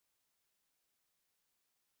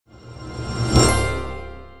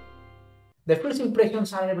The first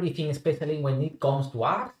impressions are everything, especially when it comes to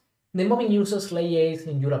art. The moment users lay eyes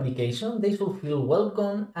in your application, they should feel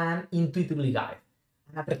welcome and intuitively guided.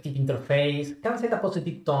 An attractive interface can set a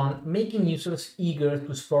positive tone, making users eager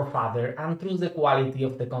to explore further and trust the quality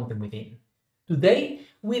of the content within. Today,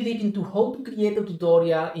 we dive into how to create a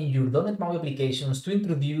tutorial in your .NET MAUI applications to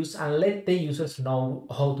introduce and let the users know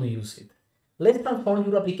how to use it. Let's transform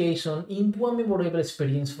your application into a memorable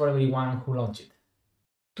experience for everyone who launches it.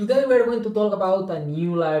 Today we're going to talk about a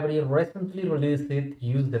new library recently released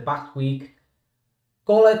used the past week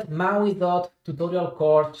called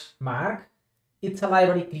Maui.TutorialCoachMark. It's a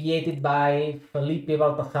library created by Felipe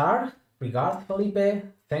Baltazar. Regards, Felipe.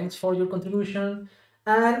 Thanks for your contribution.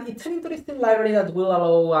 And it's an interesting library that will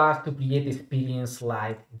allow us to create experience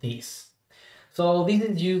like this. So this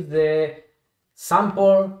is just the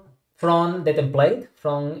sample from the template,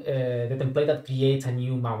 that creates a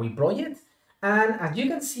new Maui project. And as you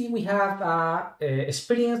can see, we have a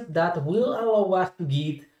experience that will allow us to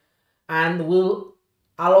get and will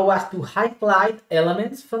allow us to highlight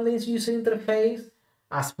elements from this user interface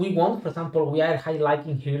as we want. For example, we are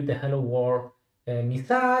highlighting here the hello world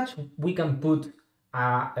message. We can put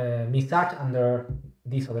a message under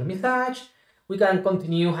this other message. We can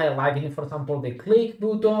continue highlighting, for example, the click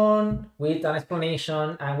button with an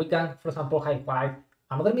explanation, and we can, for example, highlight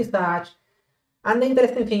another message. And the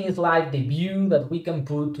interesting thing is like the view that we can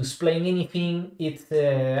put to explain anything. It's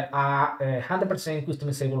a 100%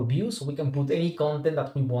 customizable view, so we can put any content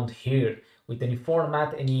that we want here with any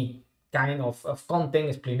format, any kind of content,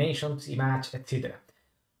 explanations, image, etc.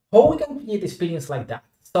 How we can create experience like that?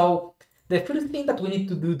 So the first thing that we need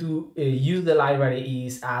to do to use the library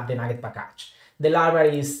is the Nugget package. The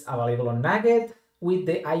library is available on Nugget with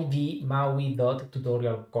the ID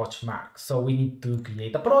Maui.TutorialCoachMark. So we need to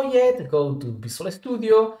create a project, go to Visual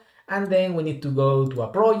Studio, and then we need to go to a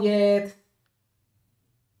project,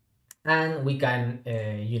 and we can,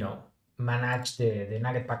 manage the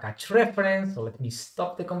Nugget package reference. So let me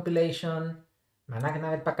stop the compilation, manage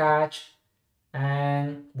Nugget package,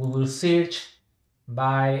 and we will search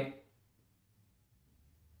by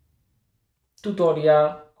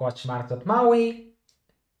tutorial.coachmark.maui,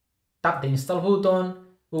 tap the install button,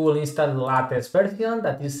 we will install the latest version,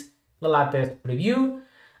 that is the latest preview,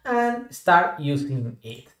 and start using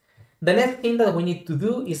it. The next thing that we need to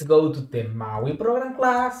do is go to the Maui program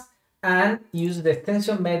class and use the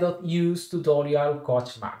extension method use tutorial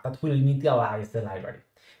coachmark that will initialize the library.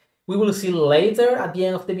 We will see later at the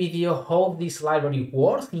end of the video how this library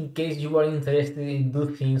works in case you are interested in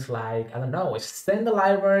do things like, I don't know, extend the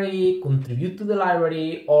library, contribute to the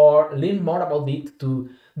library, or learn more about it to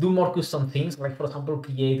do more custom things, like for example,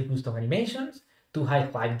 create custom animations to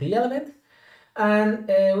highlight the elements. And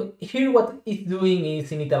here what it's doing is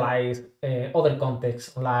initialize other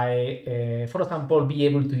contexts, like, for example, be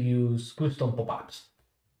able to use custom pop-ups.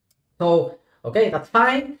 So, okay, that's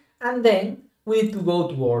fine. And then we need to go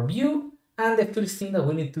to our view, and the first thing that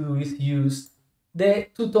we need to do is use the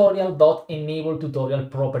tutorial.enable tutorial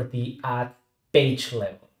property at page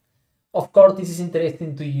level. Of course, this is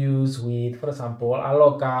interesting to use with, for example, a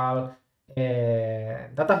local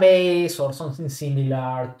database or something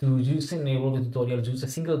similar to use enable the tutorial just a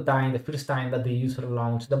single time, the first time that the user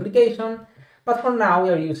launches the application. But for now,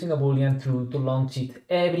 we are using a Boolean true to launch it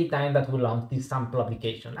every time that we launch this sample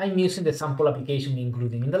application. I'm using the sample application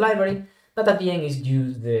including in the library, that at the end is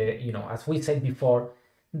used the, as we said before,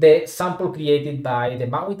 the sample created by the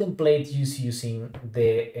Maui template using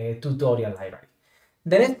the tutorial library.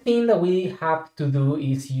 The next thing that we have to do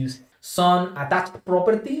is use some attached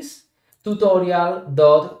properties. Tutorial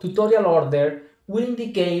order will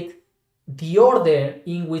indicate the order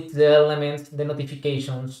in which the elements, the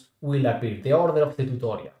notifications will appear, the order of the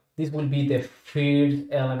tutorial. This will be the first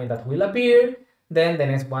element that will appear, then the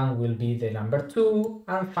next one will be the number 2,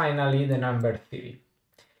 and finally the number 3.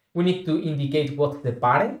 We need to indicate what's the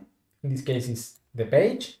parent, in this case is the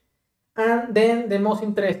page, and then the most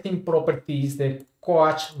interesting property is the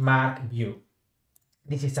coach mark view.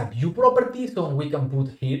 This is a view property, so we can put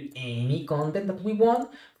here any content that we want,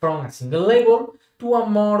 from a single label to a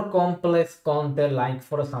more complex content, like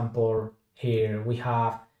for example, here we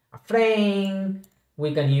have a frame.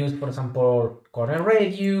 We can use, for example, corner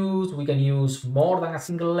radius. We can use more than a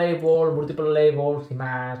single label, multiple labels,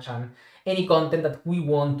 image, and any content that we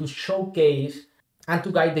want to showcase and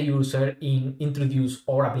to guide the user in introduce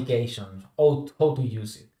our application, how to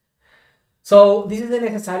use it. So this is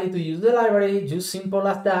necessary to use the library, just simple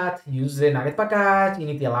as that. Use the Nugget package,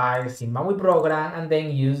 initialize in Maui program, and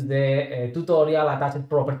then use the tutorial attached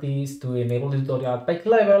properties to enable the tutorial at page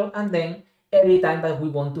level. And then every time that we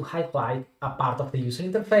want to highlight a part of the user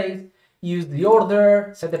interface, use the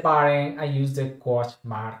order, set the parent, and use the coach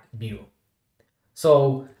mark view.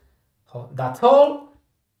 So that's all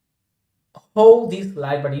how this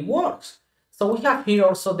library works. So we have here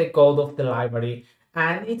also the code of the library,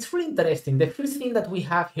 and it's really interesting. The first thing that we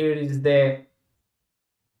have here is the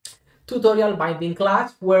tutorial binding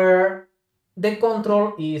class, where the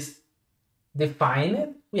control is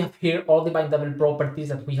defined. We have here all the bindable properties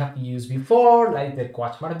that we have used before, like the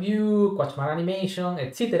QuadSmart view, QuadSmart animation,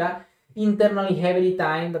 etc. Internally, every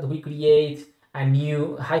time that we create a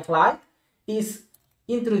new highlight is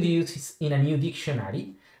introduced in a new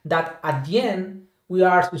dictionary that at the end we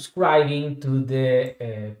are subscribing to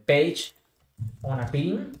the page on a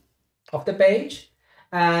pin of the page,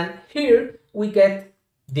 and here we get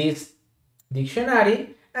this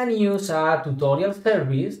dictionary and use a tutorial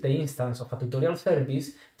service, the instance of a tutorial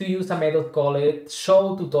service, to use a method called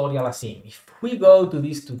show tutorial async. If we go to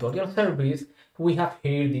this tutorial service, we have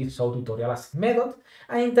here this show tutorial async method,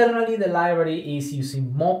 and internally the library is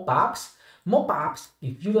using mop-ups. Mop-ups,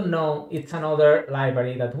 if you don't know, it's another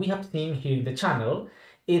library that we have seen here in the channel.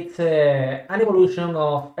 It's an evolution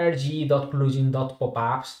of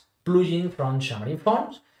rg.plugin.popups plugin from Xamarin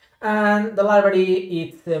Forms. And the library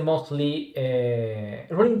is mostly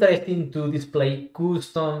really interesting to display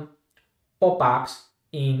custom pop-ups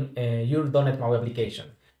in your .NET MAUI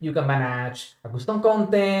application. You can manage a custom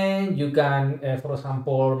content, you can, for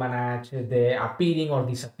example, manage the appearing or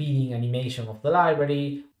disappearing animation of the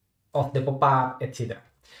library, of the pop-up, etc.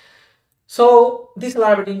 So this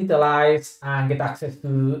library initialize and get access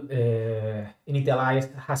to initialize,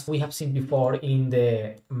 as we have seen before in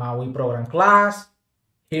the MAUI program class.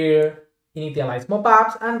 Here, initialize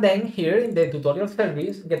mop-ups, and then here in the tutorial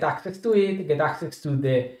service, get access to it, get access to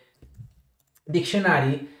the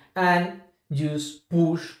dictionary, and just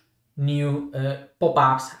push new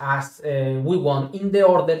pop-ups as we want in the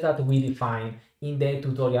order that we define in the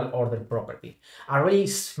tutorial order property. A really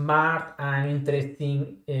smart and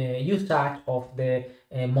interesting usage of the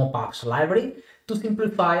mop-ups library to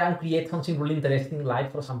simplify and create something really interesting, like,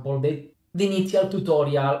 for example, the initial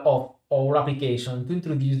tutorial of our application to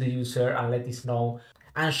introduce the user and let us know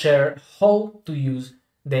and share how to use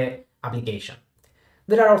the application.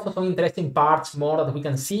 There are also some interesting parts more that we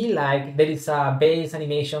can see, like there is a base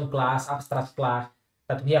animation class, abstract class,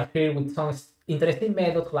 that we have here with some interesting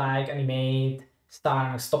methods like animate,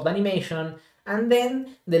 start and stop the animation, and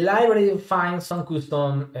then the library defines some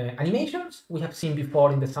custom animations. We have seen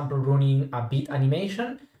before in the sample running a bit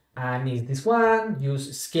animation, and is this one,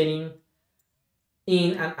 use scaling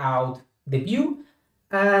in and out the view.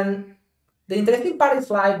 And the interesting part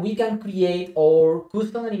is, like, we can create our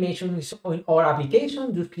custom animations in our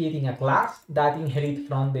application just creating a class that inherits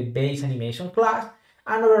from the base animation class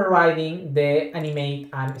and overriding the animate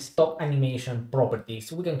and stop animation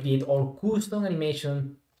properties. We can create our custom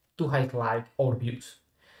animation to highlight our views.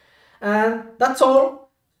 And that's all.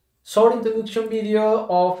 Short introduction video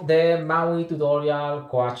of the Maui tutorial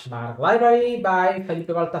CoachMark library by Felipe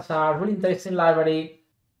Baltasar. Really interesting library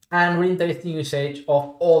and really interesting usage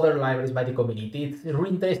of other libraries by the community. It's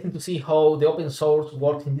really interesting to see how the open source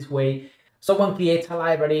works in this way. Someone creates a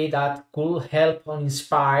library that could help and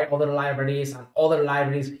inspire other libraries, and other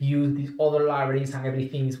libraries use these other libraries, and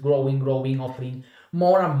everything is growing, offering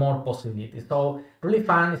more and more possibilities. So really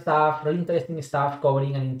fun stuff, really interesting stuff,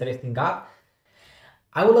 covering an interesting gap.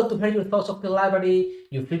 I would love to hear your thoughts of the library.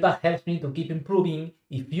 Your feedback helps me to keep improving.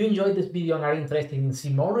 If you enjoyed this video and are interested in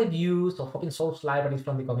seeing more reviews of open source libraries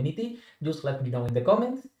from the community, just let me know in the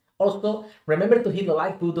comments. Also, remember to hit the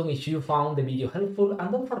like button if you found the video helpful,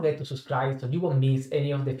 and don't forget to subscribe so you won't miss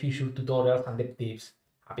any of the future tutorials and the tips.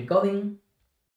 Happy coding!